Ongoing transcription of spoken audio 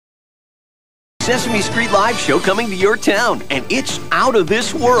Sesame Street Live show coming to your town, and it's out of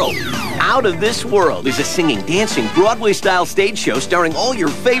this world. Out of This World is a singing, dancing, Broadway-style stage show starring all your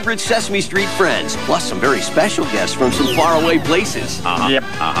favorite Sesame Street friends, plus some very special guests from some faraway places.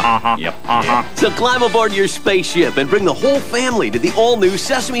 So climb aboard your spaceship and bring the whole family to the all-new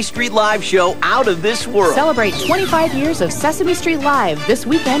Sesame Street Live show, Out of This World. Celebrate 25 years of Sesame Street Live this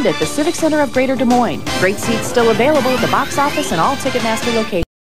weekend at the Civic Center of Greater Des Moines. Great seats still available at the box office and all Ticketmaster locations.